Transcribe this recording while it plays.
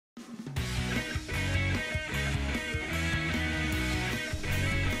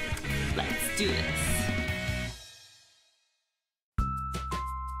do this.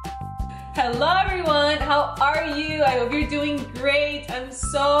 Hello everyone, how are you? I hope you're doing great. I'm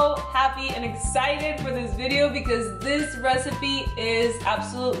so happy and excited for this video because this recipe is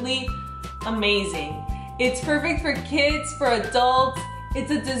absolutely amazing. It's perfect for kids, for adults.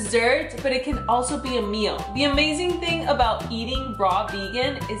 It's a dessert, but it can also be a meal. The amazing thing about eating raw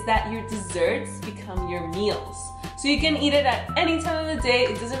vegan is that your desserts become your meals. So you can eat it at any time of the day,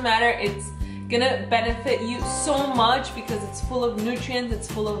 it doesn't matter. It's gonna benefit you so much because it's full of nutrients,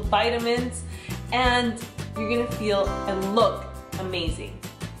 it's full of vitamins, and you're gonna feel and look amazing.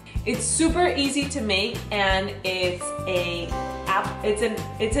 It's super easy to make, and it's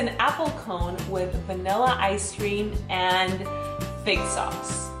an apple cone with vanilla ice cream and fig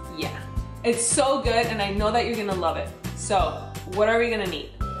sauce. Yeah, it's so good, and I know that you're gonna love it. So, what are we gonna need?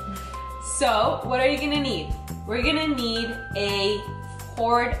 We're gonna need a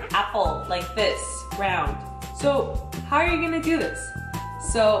cored apple like this, round. So how are you gonna do this?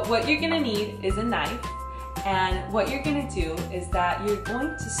 So what you're gonna need is a knife, and what you're gonna do is that you're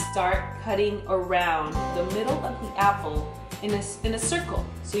going to start cutting around the middle of the apple in a circle.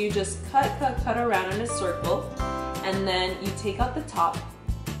 So you just cut around in a circle, and then you take out the top,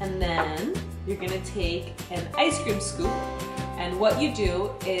 and then you're gonna take an ice cream scoop. And what you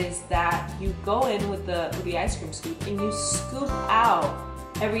do is that you go in with the ice cream scoop and you scoop out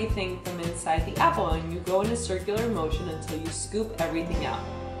everything from inside the apple, and you go in a circular motion until you scoop everything out.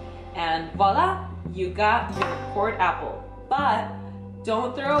 And voila, you got your cored apple. But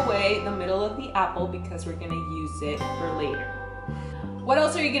don't throw away the middle of the apple because we're gonna use it for later. What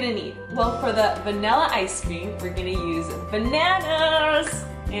else are you gonna need? Well, for the vanilla ice cream, we're gonna use bananas.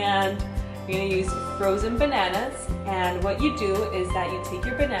 And we're gonna use frozen bananas, and what you do is that you take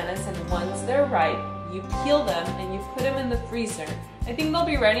your bananas, and once they're ripe, you peel them and you put them in the freezer. I think they'll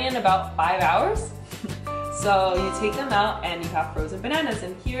be ready in about 5 hours. So you take them out and you have frozen bananas,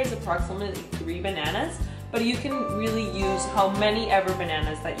 and here's approximately 3 bananas, but you can really use how many ever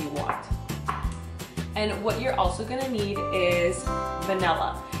bananas that you want. And what you're also gonna need is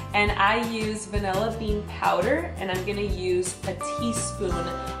vanilla. And I use vanilla bean powder, and I'm gonna use a teaspoon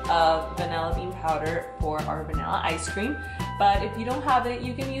of vanilla bean powder for our vanilla ice cream. But if you don't have it,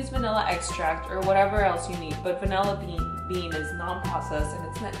 you can use vanilla extract or whatever else you need. But vanilla bean is non-processed and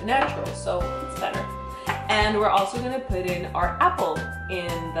it's natural, so it's better. And we're also gonna put in our apple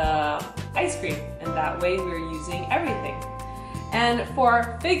in the ice cream, and that way we're using everything. And for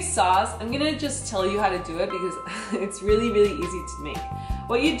our fig sauce, I'm gonna just tell you how to do it because it's really easy to make.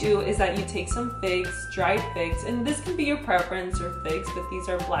 What you do is that you take some figs, dried figs, and this can be your preference or figs, but these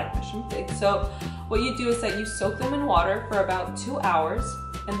are black mission figs. So what you do is that you soak them in water for about 2 hours,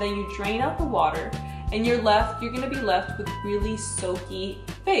 and then you drain out the water, and you're gonna be left with really soaky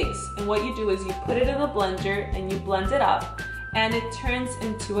figs. And what you do is you put it in a blender and you blend it up, and it turns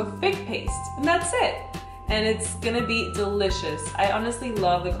into a fig paste, and that's it. And it's gonna be delicious. I honestly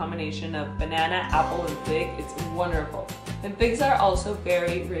love the combination of banana, apple, and fig. It's wonderful. And figs are also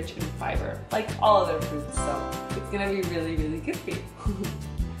very rich in fiber, like all other fruits, so it's gonna be really good for you.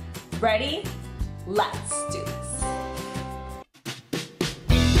 Ready? Let's do this.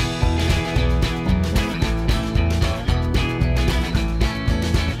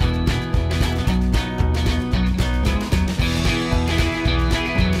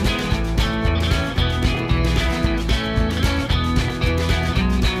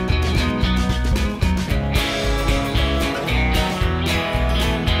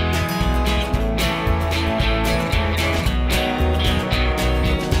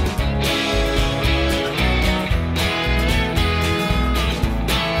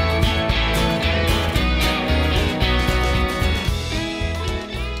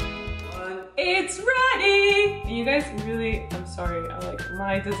 You guys really, I'm sorry,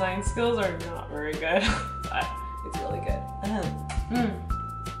 my design skills are not very good, but it's really good.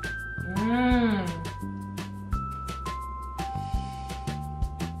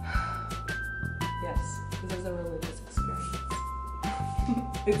 Yes, this is a religious experience.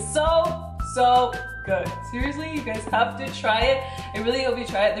 It's so good. Seriously, you guys have to try it. I really hope you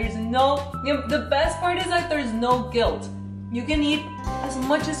try it. The best part is that there's no guilt. You can eat as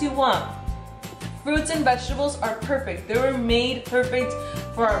much as you want. Fruits and vegetables are perfect. They were made perfect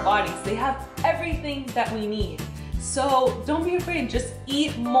for our bodies. They have everything that we need. So don't be afraid, just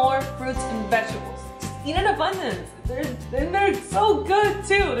eat more fruits and vegetables. Just eat in abundance. They're so good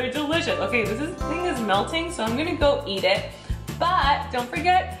too. They're delicious. Okay, this thing is melting, so I'm gonna go eat it. But don't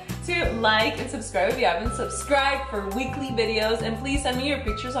forget to like and subscribe if you haven't subscribed for weekly videos, and please send me your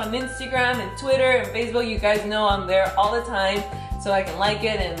pictures on Instagram and Twitter and Facebook. You guys know I'm there all the time, so I can like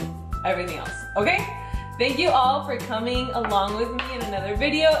it and everything else, okay? Thank you all for coming along with me in another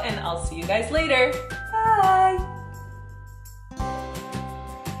video, and I'll see you guys later. Bye!